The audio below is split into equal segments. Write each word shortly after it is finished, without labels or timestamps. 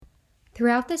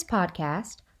Throughout this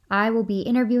podcast, I will be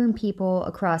interviewing people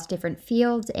across different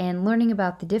fields and learning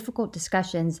about the difficult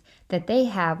discussions that they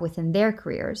have within their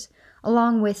careers,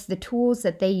 along with the tools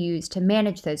that they use to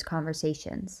manage those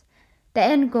conversations. The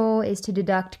end goal is to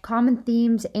deduct common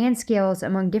themes and skills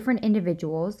among different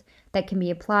individuals that can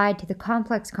be applied to the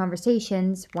complex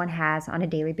conversations one has on a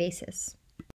daily basis.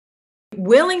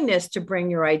 Willingness to bring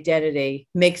your identity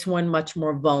makes one much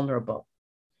more vulnerable,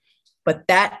 but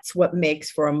that's what makes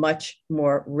for a much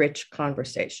more rich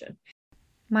conversation.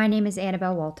 My name is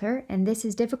Annabelle Walter, and this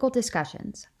is Difficult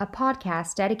Discussions, a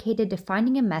podcast dedicated to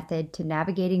finding a method to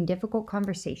navigating difficult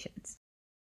conversations.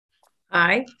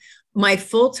 Hi, my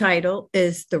full title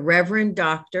is the Reverend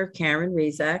Dr. Karen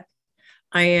Rezach.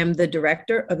 I am the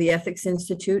director of the Ethics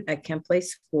Institute at Kent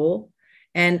Place School,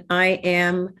 and I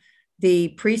am the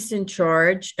priest in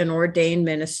charge and ordained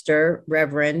minister,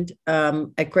 Reverend,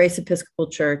 at Grace Episcopal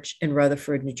Church in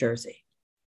Rutherford, New Jersey.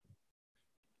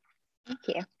 Thank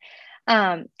you.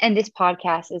 And this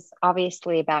podcast is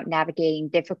obviously about navigating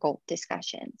difficult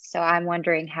discussions. So I'm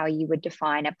wondering how you would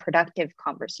define a productive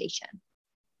conversation.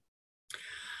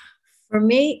 For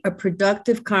me, a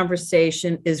productive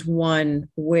conversation is one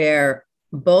where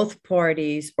both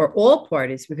parties, or all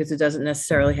parties, because it doesn't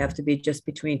necessarily have to be just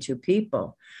between two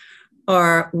people,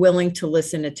 are willing to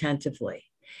listen attentively.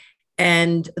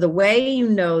 And the way you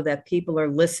know that people are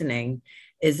listening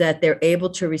is that they're able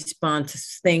to respond to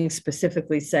things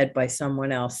specifically said by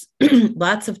someone else.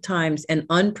 Lots of times, an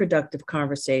unproductive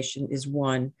conversation is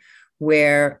one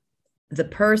where the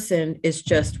person is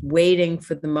just waiting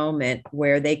for the moment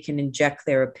where they can inject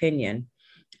their opinion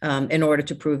in order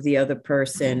to prove the other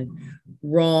person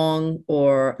wrong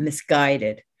or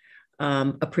misguided.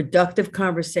 A productive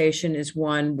conversation is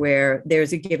one where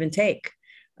there's a give and take,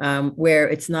 where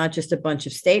it's not just a bunch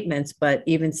of statements, but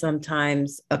even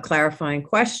sometimes a clarifying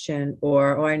question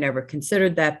or, oh, I never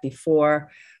considered that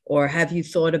before, or have you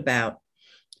thought about?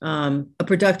 A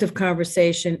productive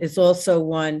conversation is also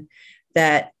one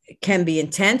that can be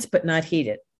intense, but not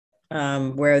heated,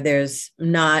 where there's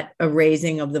not a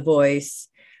raising of the voice,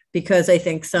 because I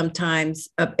think sometimes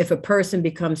if a person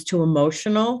becomes too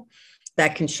emotional,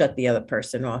 that can shut the other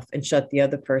person off and shut the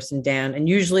other person down. And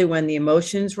usually when the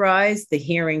emotions rise, the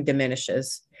hearing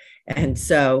diminishes. And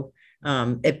so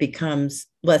it becomes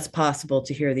less possible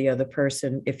to hear the other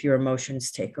person if your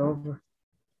emotions take over.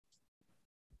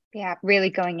 Yeah, really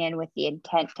going in with the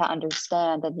intent to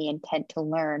understand and the intent to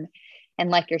learn. And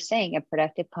like you're saying, a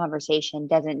productive conversation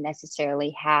doesn't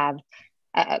necessarily have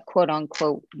a quote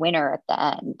unquote winner at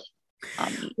the end.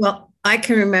 Well, I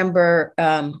can remember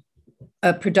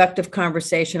a productive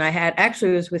conversation I had.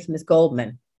 Actually, it was with Ms.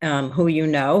 Goldman, who you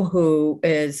know, who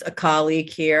is a colleague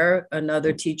here,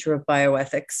 another teacher of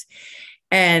bioethics.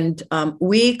 And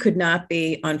we could not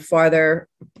be on farther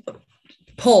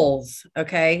poles,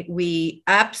 okay? We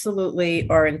absolutely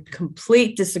are in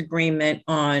complete disagreement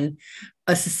on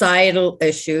a societal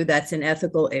issue that's an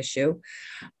ethical issue.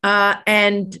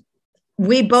 And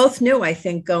we both knew, I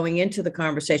think, going into the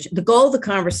conversation, the goal of the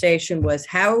conversation was,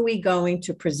 how are we going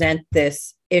to present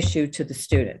this issue to the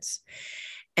students?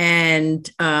 And,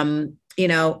 you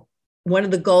know, one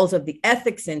of the goals of the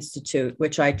Ethics Institute,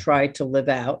 which I try to live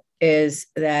out, is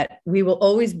that we will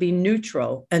always be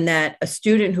neutral, and that a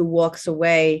student who walks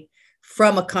away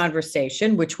from a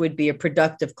conversation, which would be a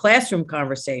productive classroom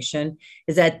conversation,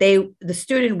 is that the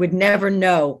student would never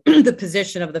know the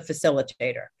position of the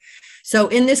facilitator. So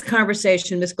in this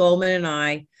conversation, Ms. Goldman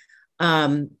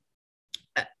and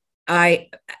I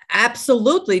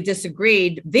absolutely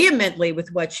disagreed vehemently with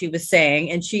what she was saying,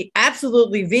 and she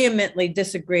absolutely vehemently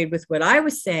disagreed with what I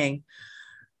was saying.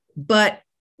 But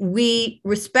we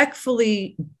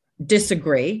respectfully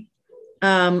disagree.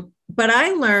 But I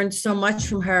learned so much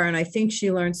from her, and I think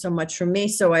she learned so much from me.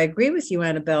 So I agree with you,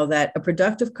 Annabelle, that a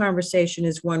productive conversation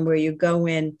is one where you go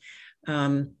in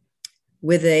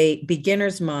with a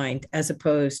beginner's mind as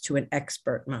opposed to an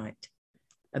expert mind.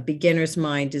 A beginner's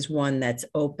mind is one that's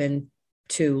open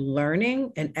to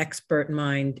learning. An expert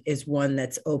mind is one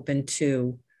that's open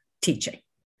to teaching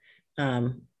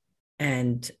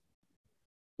and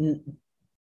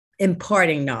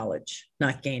imparting knowledge,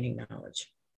 not gaining knowledge.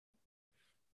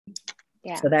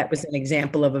 Yeah. So that was an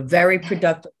example of a very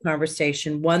productive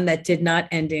conversation, one that did not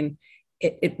end in,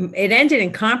 it ended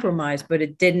in compromise, but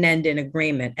it didn't end in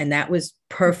agreement. And that was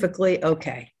perfectly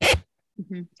okay.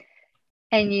 Mm-hmm.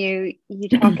 And you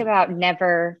talk about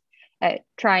never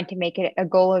trying to make it a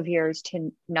goal of yours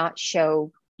to not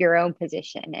show your own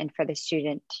position and for the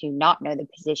student to not know the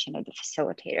position of the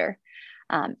facilitator.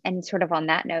 And sort of on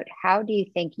that note, how do you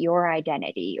think your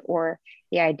identity or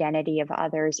the identity of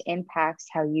others impacts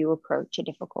how you approach a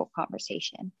difficult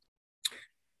conversation?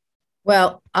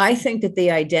 Well, I think that the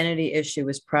identity issue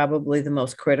is probably the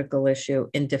most critical issue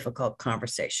in difficult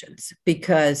conversations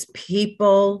because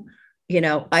people,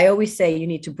 I always say you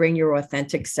need to bring your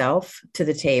authentic self to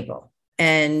the table.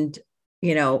 And,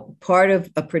 part of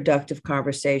a productive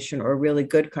conversation or a really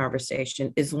good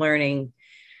conversation is learning,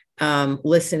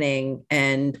 listening,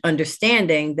 and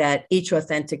understanding that each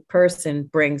authentic person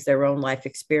brings their own life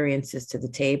experiences to the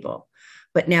table.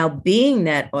 But now, being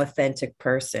that authentic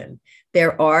person,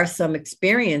 there are some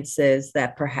experiences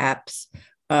that perhaps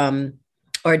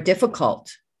are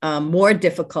difficult, more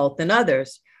difficult than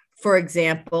others. For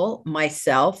example,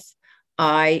 myself,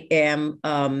 I am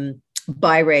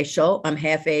biracial. I'm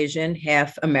half Asian,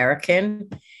 half American.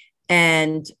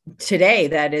 And today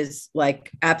that is like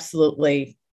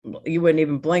absolutely, you wouldn't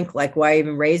even blink, like, why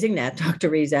even raising that, Dr.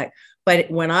 Rezach?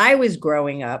 But when I was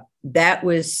growing up, that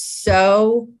was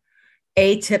so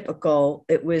atypical.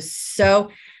 It was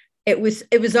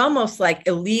almost like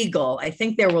illegal. I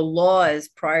think there were laws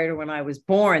prior to when I was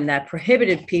born that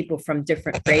prohibited people from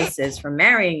different races from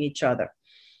marrying each other.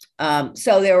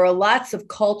 So there were lots of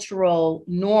cultural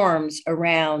norms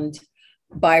around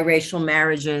biracial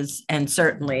marriages and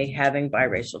certainly having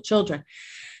biracial children.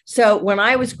 So when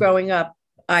I was growing up,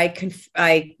 I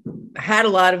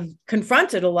had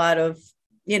confronted a lot of,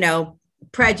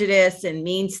 prejudice and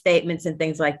mean statements and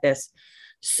things like this.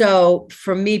 So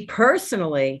for me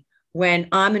personally, when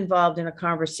I'm involved in a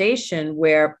conversation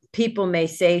where people may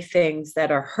say things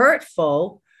that are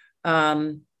hurtful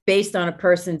based on a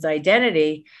person's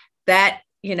identity, that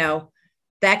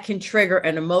can trigger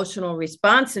an emotional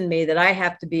response in me that I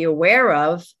have to be aware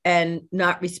of and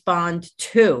not respond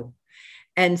to.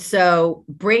 And so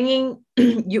bringing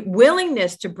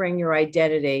willingness to bring your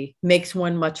identity makes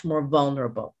one much more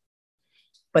vulnerable.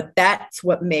 But that's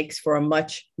what makes for a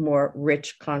much more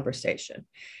rich conversation.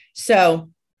 So,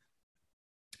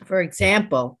 for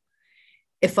example,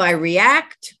 if I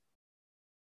react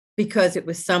because it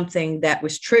was something that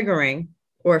was triggering,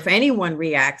 or if anyone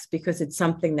reacts because it's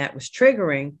something that was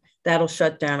triggering, that'll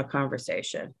shut down a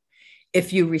conversation.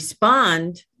 If you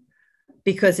respond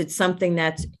because it's something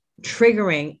that's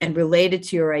triggering and related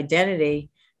to your identity,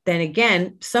 then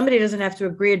again, somebody doesn't have to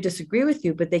agree or disagree with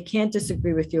you, but they can't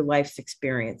disagree with your life's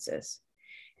experiences.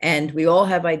 And we all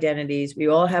have identities. We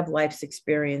all have life's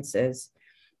experiences.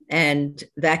 And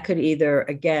that could either,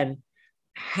 again,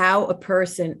 how a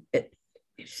person,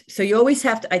 so you always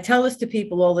have to, I tell this to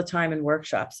people all the time in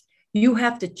workshops, you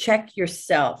have to check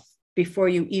yourself before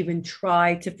you even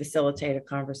try to facilitate a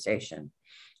conversation.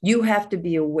 You have to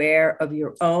be aware of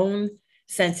your own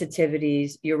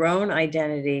sensitivities, your own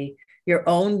identity, your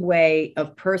own way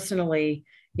of personally,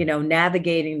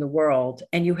 navigating the world.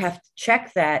 And you have to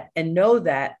check that and know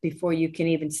that before you can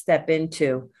even step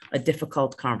into a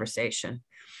difficult conversation.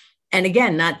 And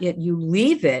again, not yet you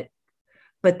leave it,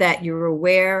 but that you're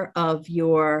aware of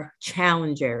your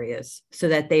challenge areas so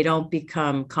that they don't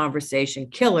become conversation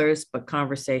killers, but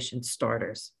conversation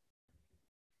starters.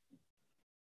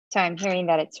 So I'm hearing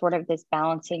that it's sort of this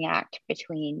balancing act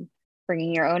between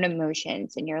bringing your own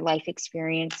emotions and your life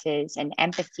experiences and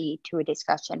empathy to a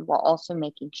discussion while also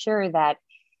making sure that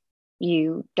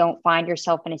you don't find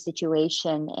yourself in a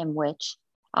situation in which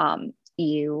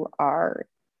you are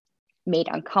made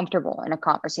uncomfortable in a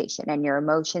conversation and your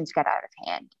emotions get out of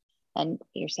hand. And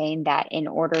you're saying that in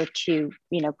order to,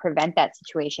 prevent that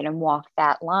situation and walk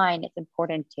that line, it's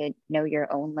important to know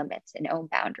your own limits and own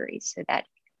boundaries so that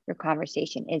your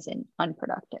conversation isn't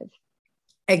unproductive.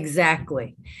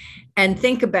 Exactly. And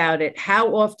think about it.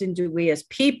 How often do we as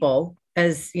people,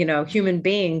 as human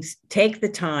beings, take the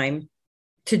time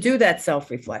to do that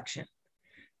self-reflection,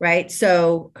 right?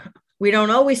 So we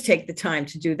don't always take the time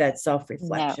to do that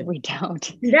self-reflection. No, we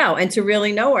don't. No, and to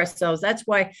really know ourselves. That's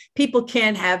why people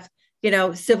can't have,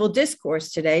 civil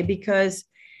discourse today because,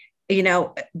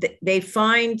 they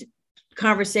find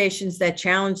conversations that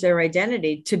challenge their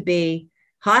identity to be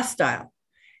hostile.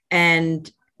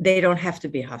 And they don't have to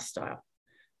be hostile.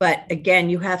 But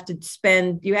again, you have to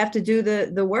do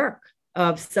the work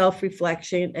of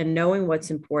self-reflection and knowing what's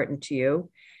important to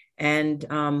you and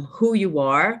who you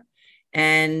are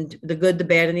and the good, the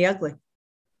bad, and the ugly.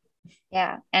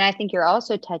 Yeah. And I think you're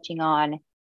also touching on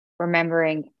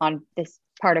remembering on this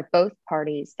part of both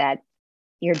parties that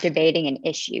you're debating an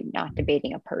issue, not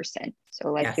debating a person.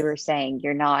 So like you were saying,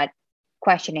 you're not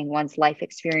questioning one's life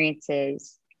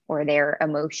experiences or their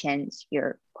emotions,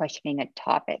 you're questioning a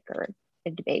topic or a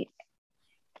debate.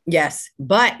 Yes,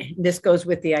 but this goes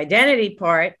with the identity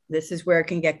part. This is where it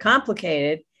can get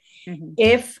complicated. Mm-hmm.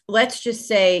 If, let's just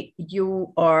say,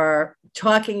 you are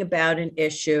talking about an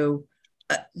issue,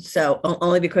 so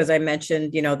only because I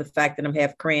mentioned, the fact that I'm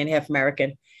half Korean, half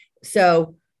American.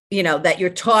 So, that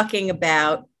you're talking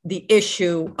about the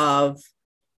issue of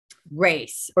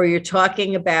race, or you're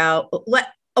talking about,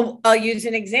 I'll use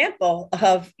an example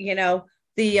of,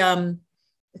 the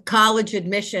college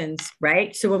admissions,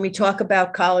 right? So when we talk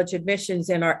about college admissions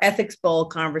in our ethics bowl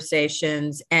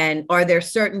conversations, and are there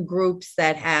certain groups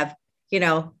that have,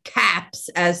 caps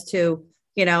as to,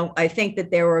 I think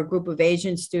that there were a group of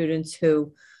Asian students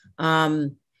who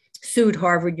sued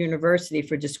Harvard University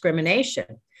for discrimination.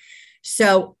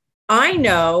 So I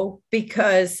know,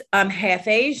 because I'm half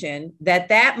Asian,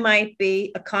 that might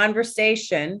be a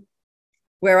conversation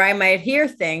where I might hear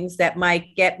things that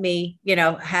might get me,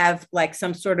 have like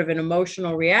some sort of an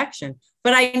emotional reaction.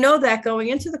 But I know that going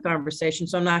into the conversation,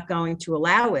 so I'm not going to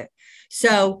allow it.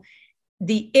 So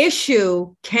the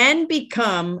issue can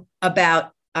become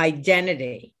about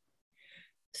identity.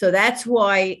 So that's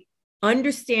why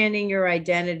understanding your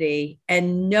identity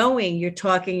and knowing you're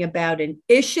talking about an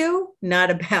issue, not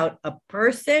about a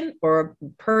person or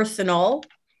personal,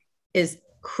 is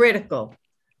critical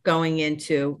going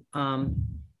into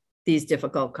these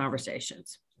difficult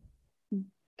conversations.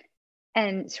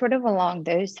 And sort of along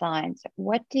those lines,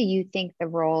 what do you think the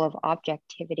role of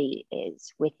objectivity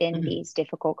is within these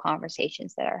difficult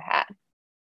conversations that are had?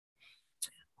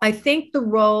 I think the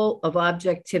role of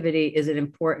objectivity is an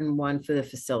important one for the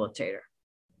facilitator.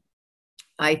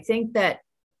 I think that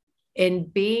in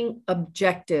being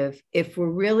objective, if we're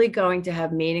really going to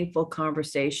have meaningful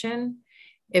conversation,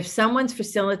 if someone's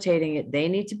facilitating it, they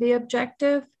need to be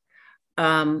objective.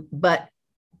 But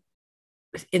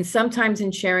sometimes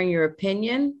in sharing your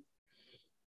opinion,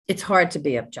 it's hard to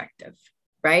be objective,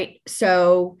 right?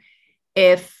 So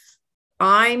if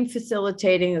I'm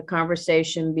facilitating a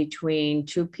conversation between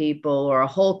two people, or a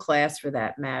whole class for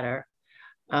that matter,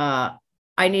 I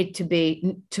need to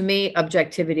be, to me,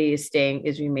 objectivity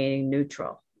is remaining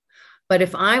neutral. But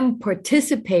if I'm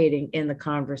participating in the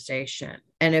conversation,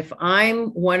 and if I'm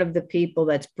one of the people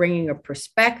that's bringing a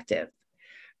perspective,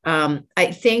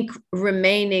 I think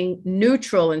remaining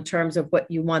neutral in terms of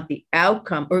what you want the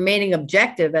outcome, remaining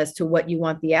objective as to what you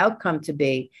want the outcome to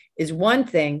be, is one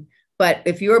thing. But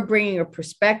if you're bringing a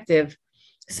perspective,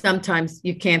 sometimes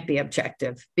you can't be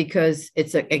objective, because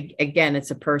it's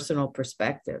a personal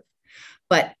perspective.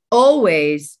 But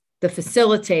always the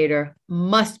facilitator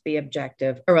must be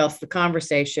objective, or else the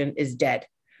conversation is dead.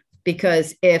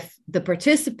 Because if the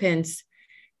participants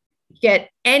get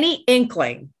any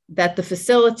inkling that the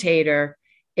facilitator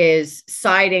is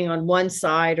siding on one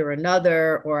side or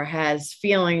another, or has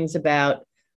feelings about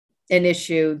an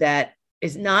issue that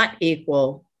is not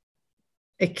equal,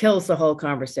 it kills the whole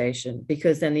conversation,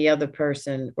 because then the other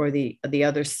person or the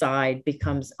other side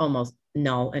becomes almost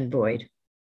null and void.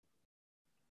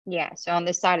 Yeah. So on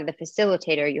the side of the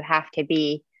facilitator, you have to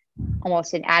be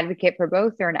almost an advocate for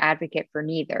both, or an advocate for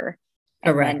neither.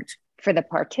 And Correct. then for the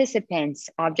participants,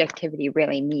 objectivity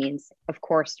really means, of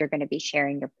course, you're going to be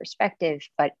sharing your perspective,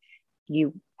 but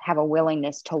you have a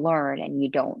willingness to learn, and you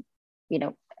don't,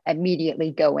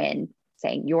 immediately go in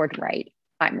saying, you're right,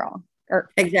 I'm wrong, or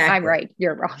exactly, I'm right,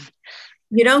 you're wrong.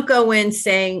 You don't go in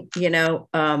saying,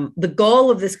 the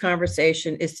goal of this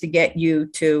conversation is to get you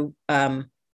to,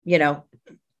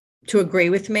 to agree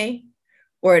with me,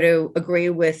 or to agree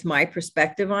with my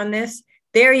perspective on this.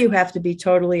 There you have to be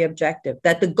totally objective,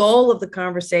 that the goal of the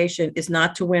conversation is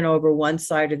not to win over one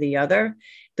side or the other.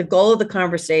 The goal of the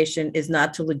conversation is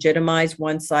not to legitimize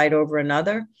one side over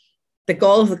another. The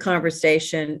goal of the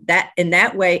conversation, that in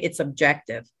that way, it's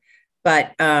objective.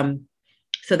 But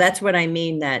so that's what I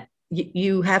mean, that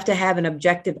you have to have an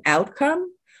objective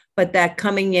outcome, but that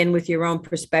coming in with your own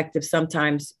perspective,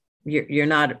 sometimes you're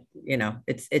not,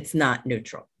 it's not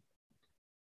neutral.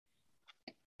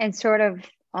 And sort of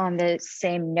on the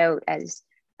same note as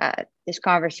this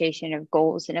conversation of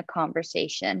goals in a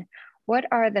conversation, what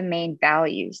are the main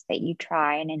values that you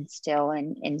try and instill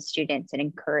in students and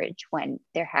encourage when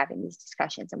they're having these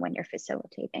discussions and when you're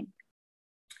facilitating?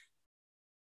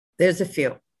 There's a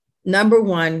few. Number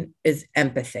one is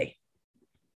empathy.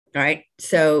 All right.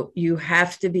 So you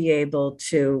have to be able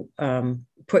to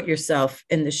put yourself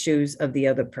in the shoes of the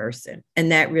other person.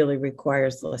 And that really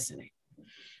requires listening.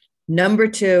 Number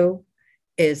two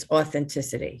is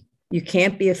authenticity. You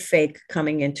can't be a fake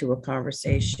coming into a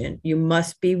conversation. You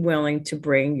must be willing to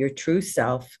bring your true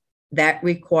self. That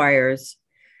requires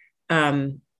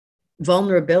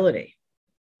vulnerability.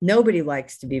 Nobody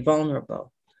likes to be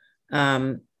vulnerable.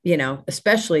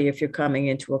 especially if you're coming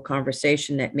into a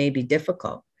conversation that may be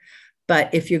difficult.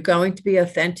 But if you're going to be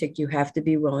authentic, you have to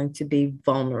be willing to be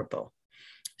vulnerable.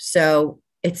 So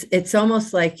it's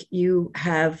almost like you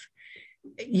have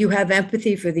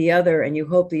empathy for the other, and you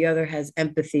hope the other has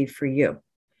empathy for you.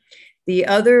 The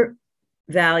other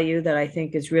value that I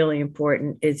think is really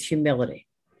important is humility.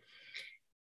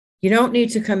 You don't need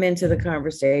to come into the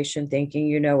conversation thinking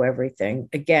you know everything.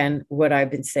 Again, what I've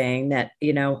been saying, that,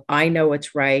 I know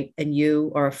what's right and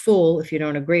you are a fool if you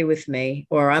don't agree with me,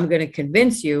 or I'm going to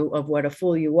convince you of what a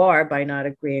fool you are by not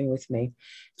agreeing with me.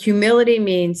 Humility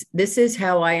means, this is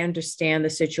how I understand the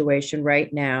situation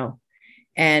right now,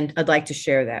 and I'd like to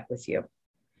share that with you.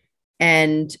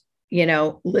 And,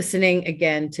 listening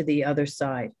again to the other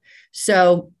side.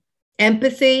 So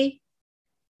empathy,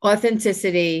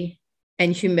 authenticity,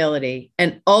 and humility.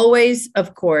 And always,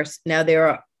 of course, now there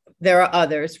are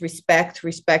others, respect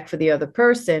for the other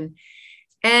person.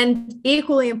 And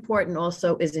equally important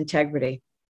also is integrity.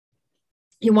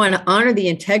 You want to honor the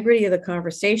integrity of the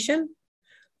conversation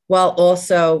while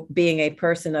also being a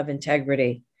person of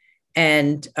integrity,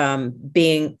 and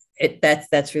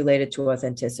that's related to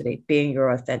authenticity, being your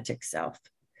authentic self.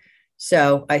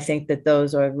 So I think that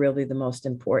those are really the most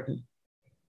important.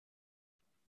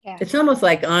 Yeah. It's almost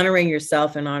like honoring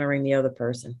yourself and honoring the other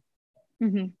person.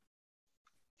 Mm-hmm.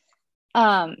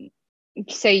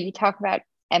 So you talk about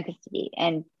empathy,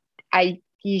 and I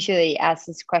usually ask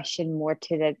this question more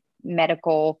to the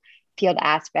medical field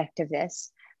aspect of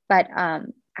this, but I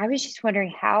was just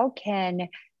wondering, how can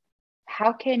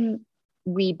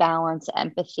we balance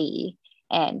empathy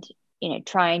and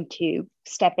trying to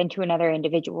step into another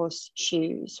individual's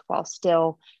shoes while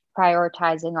still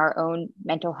prioritizing our own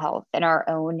mental health and our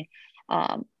own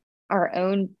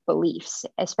beliefs,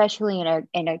 especially in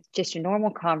a just a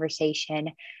normal conversation?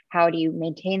 How do you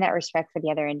maintain that respect for the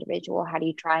other individual? How do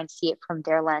you try and see it from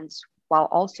their lens while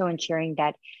also ensuring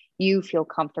that you feel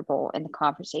comfortable in the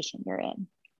conversation you're in?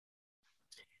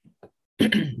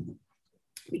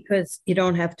 Because you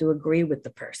don't have to agree with the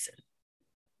person,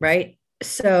 right?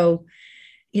 So,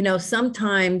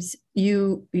 sometimes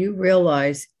you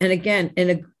realize, and again,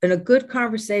 in a good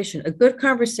conversation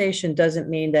doesn't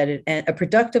mean that a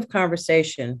productive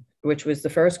conversation, which was the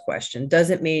first question,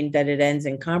 doesn't mean that it ends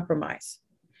in compromise.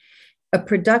 A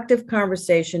productive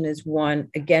conversation is one,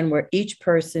 again, where each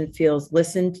person feels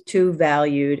listened to,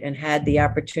 valued, and had the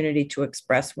opportunity to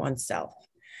express oneself.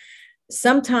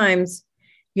 Sometimes,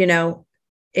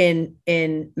 in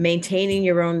maintaining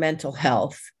your own mental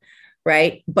health,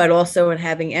 right, but also in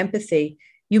having empathy,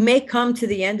 you may come to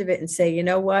the end of it and say, you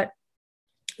know what,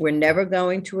 we're never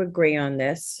going to agree on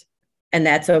this, and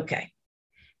that's okay.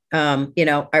 I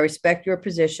respect your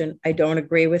position. I don't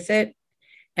agree with it.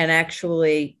 And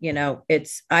actually,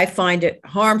 I find it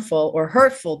harmful or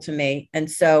hurtful to me. And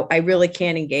so I really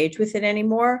can't engage with it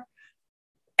anymore.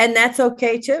 And that's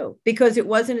okay too, because it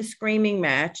wasn't a screaming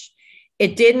match.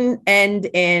 It didn't end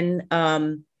in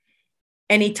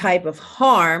any type of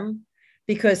harm,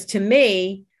 because to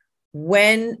me,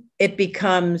 when it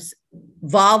becomes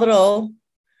volatile,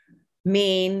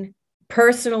 mean,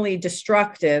 personally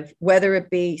destructive, whether it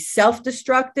be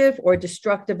self-destructive or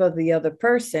destructive of the other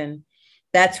person,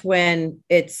 that's when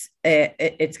it's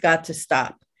got to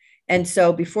stop. And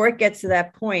so before it gets to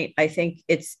that point, I think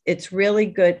it's really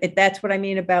good. That's what I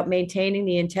mean about maintaining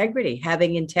the integrity,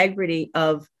 having integrity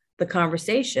of the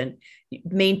conversation,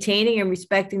 maintaining and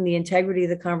respecting the integrity of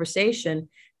the conversation,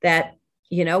 that,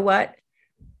 you know what,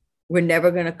 we're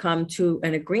never going to come to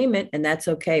an agreement, and that's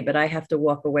okay, but I have to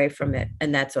walk away from it,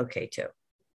 and that's okay too.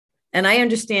 And I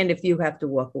understand if you have to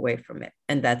walk away from it,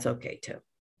 and that's okay too.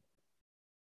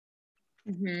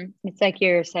 Mm-hmm. It's like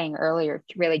you were saying earlier,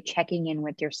 really checking in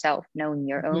with yourself, knowing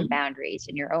your own boundaries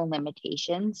and your own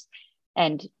limitations,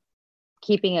 and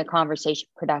keeping a conversation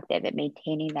productive and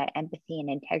maintaining that empathy and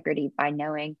integrity by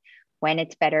knowing when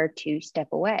it's better to step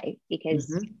away,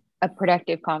 because a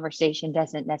productive conversation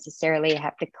doesn't necessarily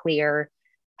have to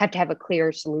have a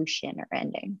clear solution or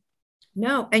ending.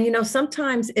 No. And,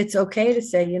 sometimes it's okay to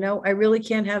say, I really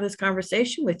can't have this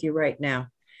conversation with you right now,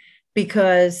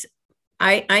 because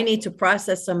I need to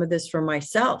process some of this for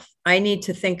myself. I need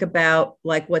to think about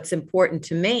what's important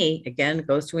to me. Again, it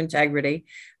goes to integrity.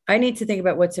 I need to think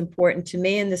about what's important to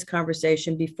me in this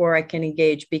conversation before I can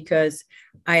engage, because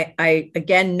I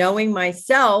again, knowing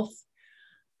myself,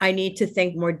 I need to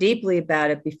think more deeply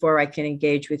about it before I can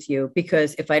engage with you.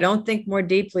 Because if I don't think more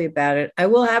deeply about it, I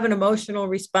will have an emotional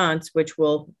response, which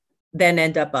will then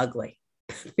end up ugly.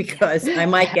 Because I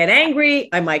might get angry,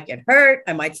 I might get hurt,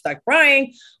 I might start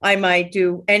crying, I might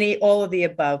do all of the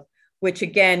above, which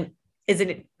again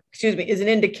excuse me, is an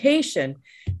indication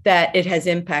that it has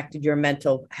impacted your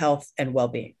mental health and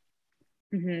well-being.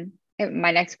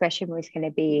 My next question was going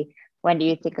to be, when do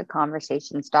you think a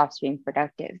conversation stops being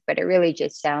productive? But it really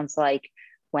just sounds like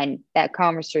when that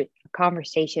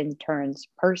conversation turns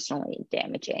personally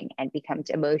damaging and becomes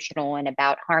emotional and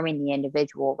about harming the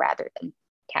individual rather than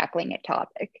tackling a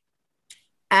topic.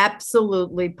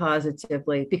 Absolutely,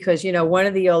 positively. Because, you know, one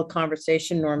of the old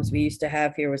conversation norms we used to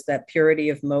have here was that purity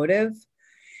of motive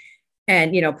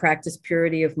and, you know, practice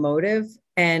purity of motive.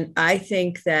 And I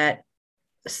think that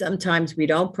sometimes we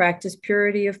don't practice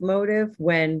purity of motive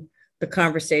when the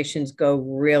conversations go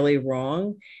really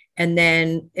wrong. And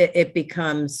then it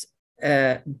becomes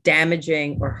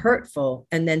damaging or hurtful.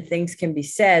 And then things can be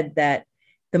said that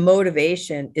the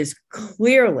motivation is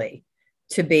clearly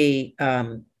to be,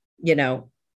 you know,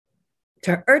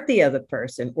 to hurt the other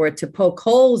person or to poke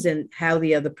holes in how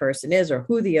the other person is or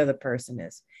who the other person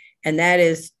is. And that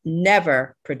is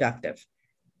never productive,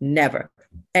 never.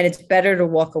 And it's better to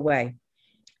walk away.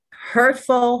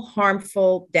 Hurtful,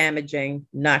 harmful, damaging,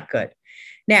 not good.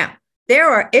 Now, there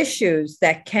are issues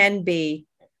that can be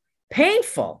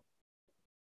painful,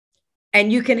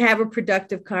 and you can have a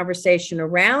productive conversation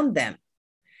around them.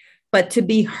 But to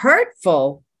be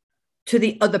hurtful to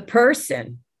the other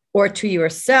person or to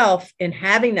yourself in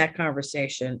having that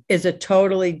conversation is a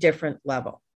totally different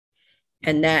level.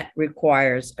 And that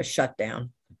requires a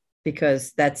shutdown,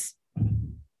 because it's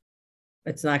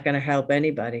not going to help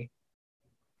anybody.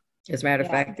 As a matter of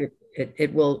fact,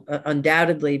 it will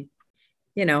undoubtedly,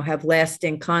 you know, have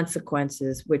lasting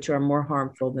consequences, which are more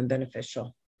harmful than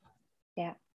beneficial.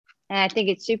 Yeah. And I think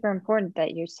it's super important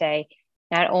that you say,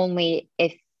 not only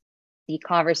if the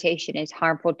conversation is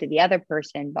harmful to the other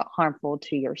person, but harmful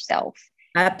to yourself.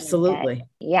 Absolutely.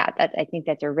 I think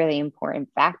that's a really important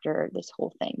factor of this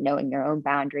whole thing, knowing your own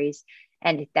boundaries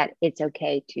and that it's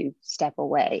okay to step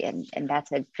away. And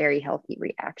that's a very healthy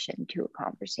reaction to a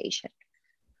conversation.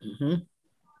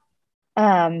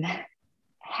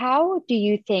 How do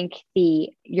you think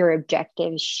your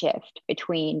objectives shift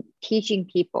between teaching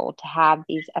people to have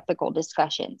these ethical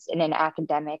discussions in an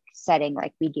academic setting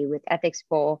like we do with Ethics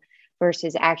Bowl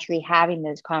versus actually having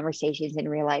those conversations in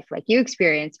real life like you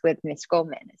experienced with Ms.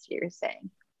 Goldman, as you were saying?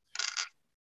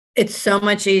 It's so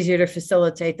much easier to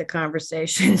facilitate the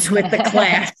conversations with the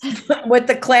class, with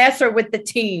the class or with the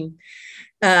team.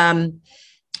 I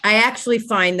actually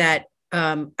find that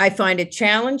I find it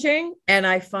challenging, and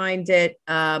I find it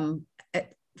fun,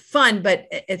 but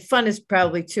fun is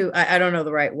probably too, I don't know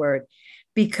the right word,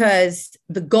 because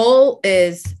the goal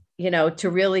is, you know, to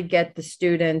really get the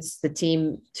students, the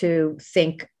team, to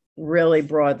think really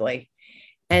broadly.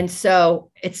 And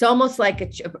so it's almost like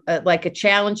a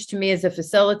challenge to me as a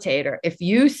facilitator. If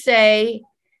you say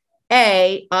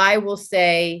A, I will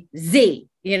say Z.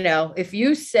 You know, if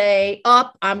you say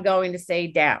up, I'm going to say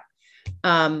down.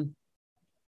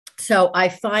 So I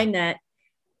find that,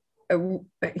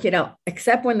 you know,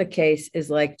 except when the case is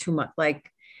like too much, like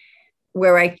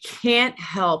where I can't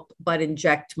help but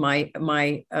inject my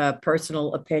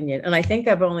personal opinion. And I think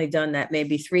I've only done that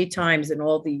maybe 3 times in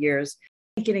all the years.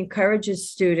 I think it encourages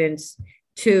students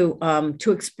to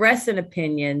express an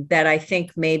opinion that I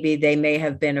think maybe they may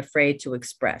have been afraid to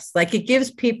express. Like, it gives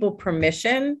people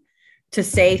permission to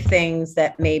say things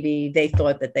that maybe they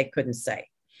thought that they couldn't say.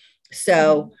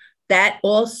 So that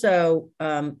also,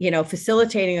 you know,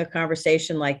 facilitating a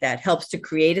conversation like that helps to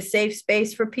create a safe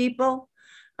space for people,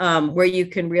 where you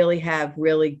can really have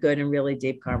really good and really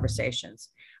deep conversations.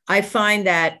 I find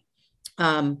that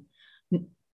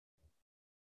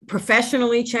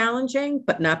professionally challenging,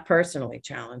 but not personally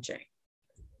challenging.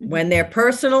 When they're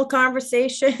personal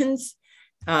conversations,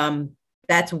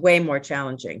 that's way more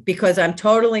challenging, because I'm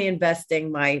totally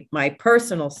investing my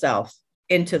personal self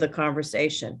into the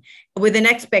conversation with an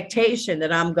expectation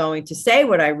that I'm going to say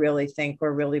what I really think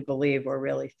or really believe or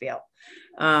really feel.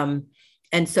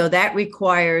 And so that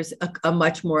requires a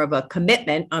much more of a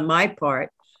commitment on my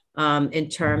part, in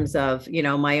terms of, you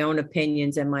know, my own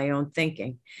opinions and my own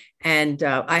thinking. And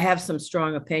I have some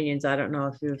strong opinions. I don't know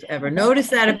if you've ever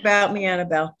noticed that about me,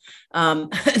 Annabelle. You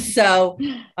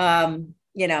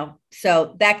know,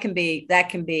 so that can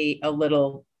be a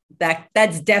little,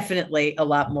 that's definitely a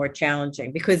lot more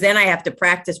challenging, because then I have to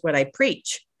practice what I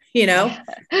preach, you know?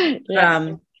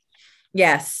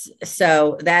 Yes.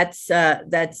 So that's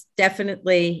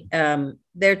definitely,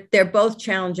 they're both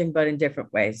challenging, but in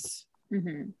different ways.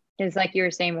 It's like you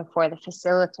were saying before, the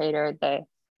facilitator,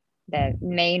 the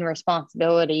main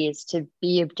responsibility is to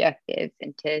be objective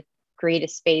and to create a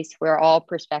space where all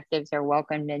perspectives are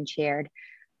welcomed and shared.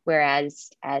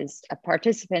 Whereas as a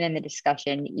participant in the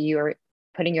discussion, you're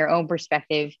putting your own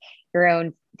perspective, your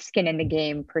own skin in the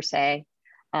game per se.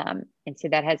 And so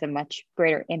that has a much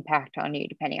greater impact on you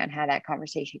depending on how that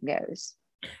conversation goes.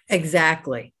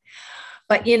 Exactly.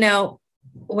 But,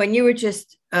 when you were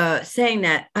just saying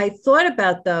that, I thought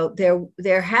about, though,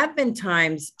 there have been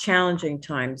times, challenging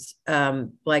times,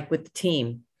 like with the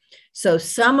team. So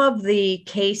some of the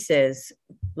cases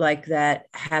like that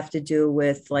have to do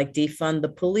with like defund the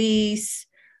police,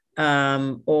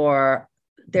 or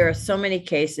there are so many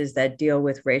cases that deal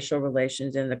with racial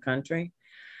relations in the country.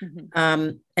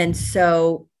 Mm-hmm. And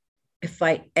so if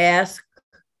I ask,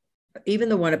 even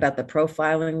the one about the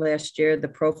profiling last year, the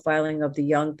profiling of the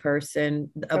young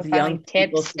person, of the young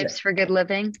people. Tips for good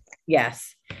living.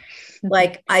 Yes.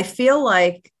 Like, I feel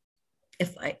like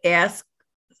if I ask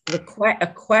a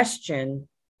question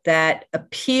that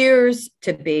appears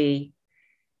to be,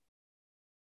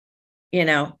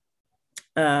 not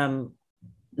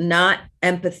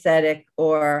empathetic,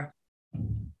 or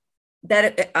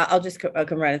that I'll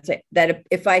come right and say that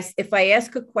if I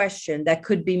ask a question that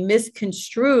could be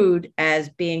misconstrued as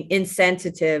being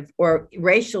insensitive or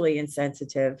racially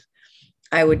insensitive,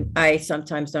 I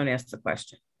sometimes don't ask the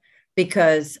question,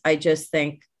 because I just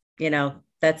think,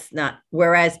 that's not,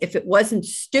 whereas if it wasn't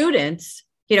students,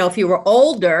 if you were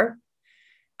older,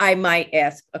 I might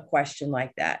ask a question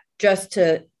like that just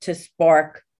to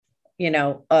spark,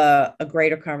 a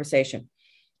greater conversation.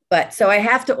 But so I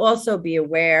have to also be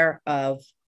aware of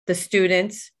the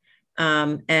students,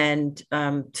 and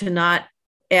to not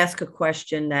ask a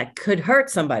question that could hurt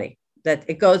somebody. That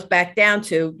it goes back down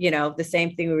to, the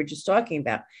same thing we were just talking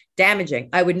about, damaging.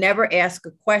 I would never ask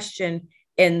a question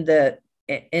in the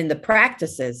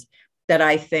practices that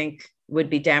I think would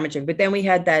be damaging. But then we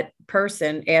had that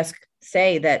person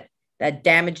say that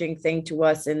damaging thing to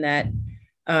us in that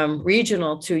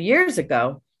regional 2 years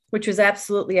ago, which was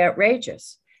absolutely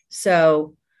outrageous.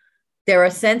 So there are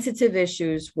sensitive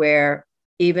issues where,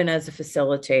 even as a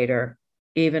facilitator,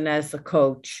 even as a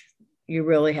coach, you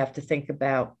really have to think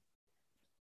about,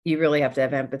 you really have to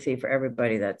have empathy for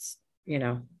everybody. That's,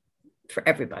 for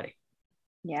everybody.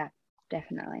 Yeah,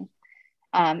 definitely.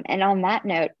 And on that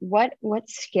note, what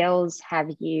skills have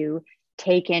you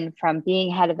taken from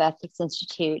being head of Ethics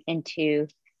Institute into,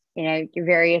 your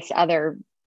various other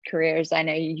careers? I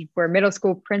know you were a middle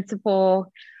school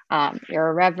principal. You're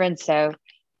a reverend, so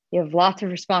you have lots of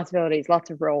responsibilities, lots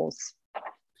of roles.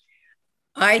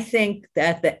 I think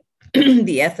that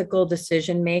the ethical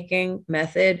decision-making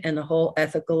method and the whole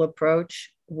ethical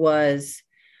approach was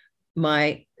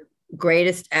my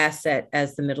greatest asset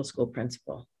as the middle school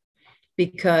principal,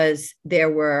 because there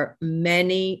were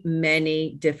many,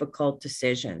 many difficult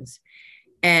decisions.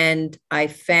 And I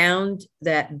found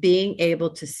that being able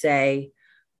to say,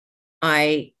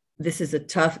 this is a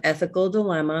tough ethical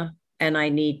dilemma, and I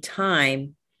need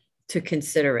time to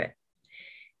consider it,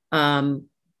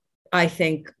 I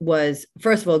think was,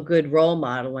 first of all, good role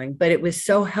modeling, but it was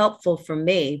so helpful for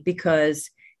me because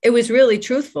it was really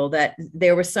truthful that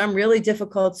there were some really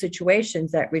difficult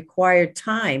situations that required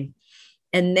time.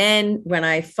 And then when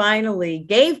I finally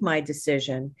gave my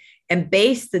decision and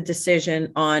based the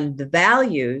decision on the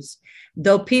values,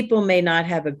 though people may not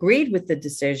have agreed with the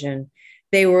decision,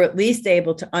 they were at least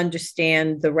able to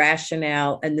understand the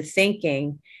rationale and the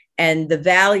thinking and the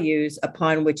values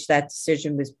upon which that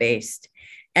decision was based.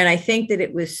 And I think that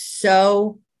it was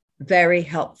so very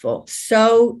helpful,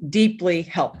 so deeply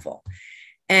helpful.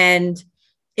 And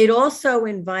it also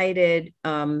invited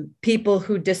people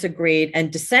who disagreed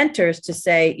and dissenters to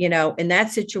say, in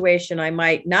that situation, I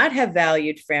might not have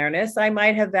valued fairness. I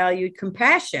might have valued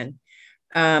compassion.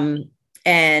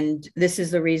 And this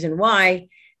is the reason why.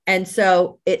 And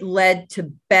so it led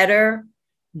to better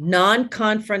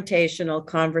non-confrontational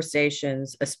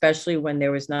conversations, especially when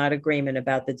there was not agreement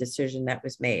about the decision that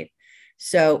was made.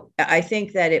 So I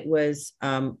think that it was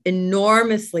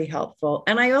enormously helpful.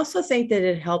 And I also think that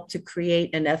it helped to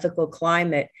create an ethical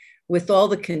climate with all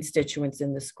the constituents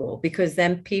in the school, because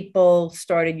then people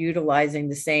started utilizing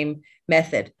the same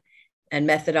method and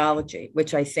methodology,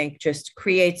 which I think just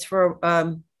creates for,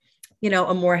 a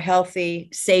more healthy,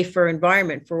 safer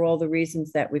environment for all the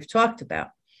reasons that we've talked about.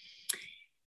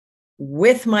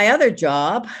 With my other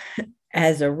job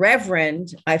as a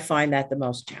reverend, I find that the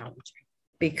most challenging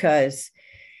because,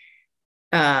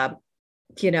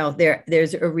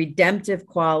 there's a redemptive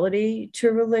quality to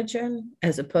religion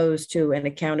as opposed to an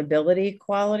accountability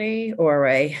quality or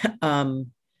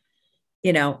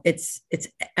it's,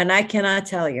 and I cannot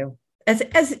tell you,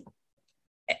 as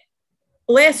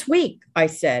last week I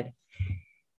said,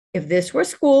 if this were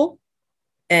school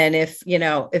And if,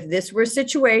 if this were a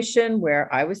situation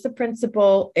where I was the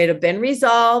principal, it'd have been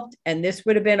resolved and this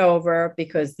would have been over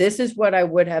because this is what I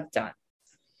would have done.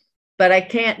 But I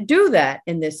can't do that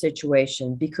in this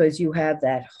situation because you have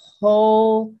that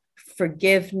whole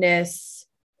forgiveness,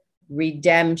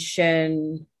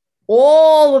 redemption,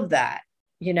 all of that,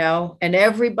 and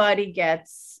everybody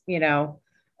gets, a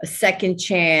second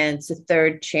chance, a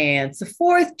third chance, a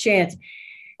fourth chance,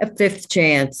 a fifth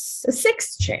chance, a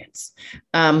sixth chance.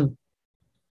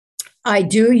 I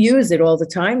do use it all the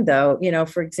time, though.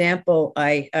 For example,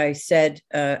 I said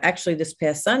actually this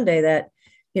past Sunday that,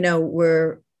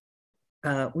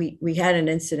 we had an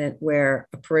incident where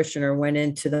a parishioner went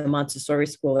into the Montessori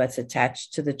school that's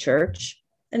attached to the church,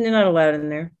 and they're not allowed in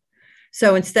there.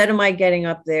 So instead of my getting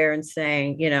up there and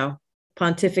saying,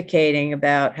 pontificating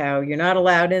about how you're not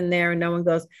allowed in there and no one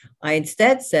goes, I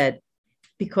instead said,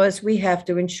 because we have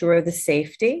to ensure the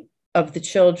safety of the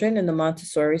children in the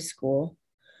Montessori school,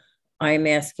 I am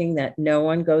asking that no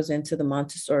one goes into the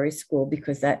Montessori school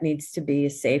because that needs to be a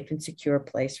safe and secure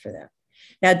place for them.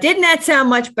 Now, didn't that sound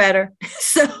much better?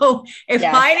 So if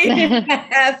Yes. I didn't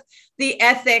have the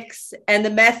ethics and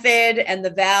the method and the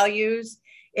values,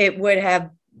 it would have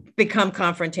become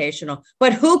confrontational.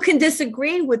 But who can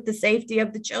disagree with the safety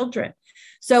of the children?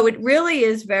 So it really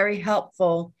is very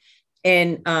helpful.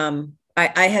 And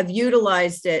I have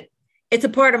utilized it. It's a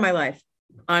part of my life,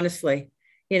 honestly,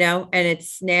 and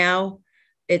it's now,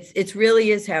 it's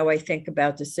really is how I think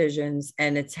about decisions,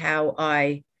 and it's how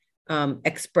I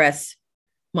express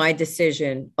my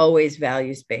decision, always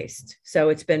values-based. So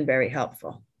it's been very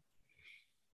helpful.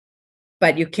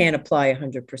 But you can't apply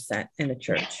 100% in a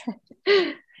church.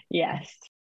 Yes.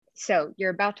 So you're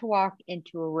about to walk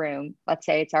into a room. Let's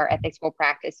say it's our ethics bowl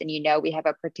practice, and we have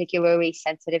a particularly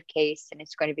sensitive case, and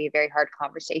it's going to be a very hard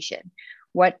conversation.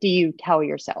 What do you tell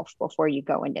yourself before you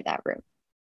go into that room?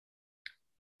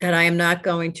 That I am not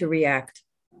going to react.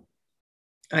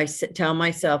 I tell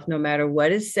myself, no matter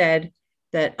what is said,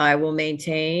 that I will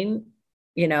maintain,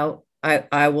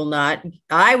 I will not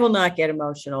get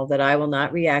emotional, that I will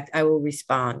not react. I will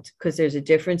respond, because there's a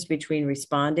difference between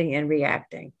responding and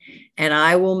reacting. And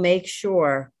I will make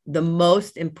sure the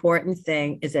most important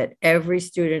thing is that every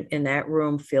student in that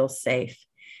room feels safe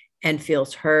and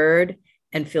feels heard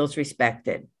and feels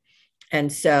respected. And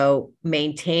so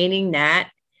maintaining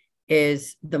that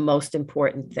is the most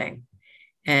important thing.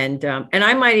 And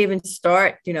I might even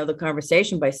start, the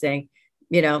conversation by saying,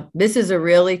 this is a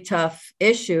really tough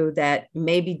issue that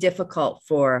may be difficult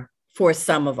for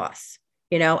some of us.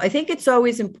 I think it's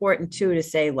always important too to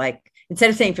say, like, instead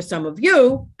of saying for some of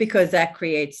you, because that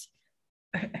creates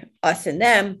us and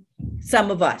them,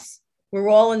 some of us, we're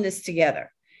all in this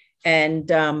together. And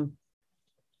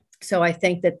so I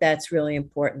think that that's really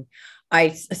important.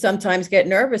 I sometimes get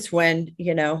nervous when,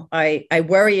 I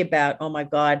worry about, oh my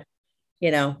God,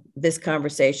 this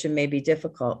conversation may be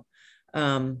difficult.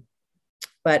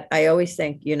 But I always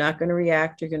think you're not going to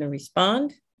react, you're going to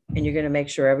respond, and you're going to make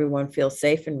sure everyone feels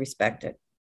safe and respected.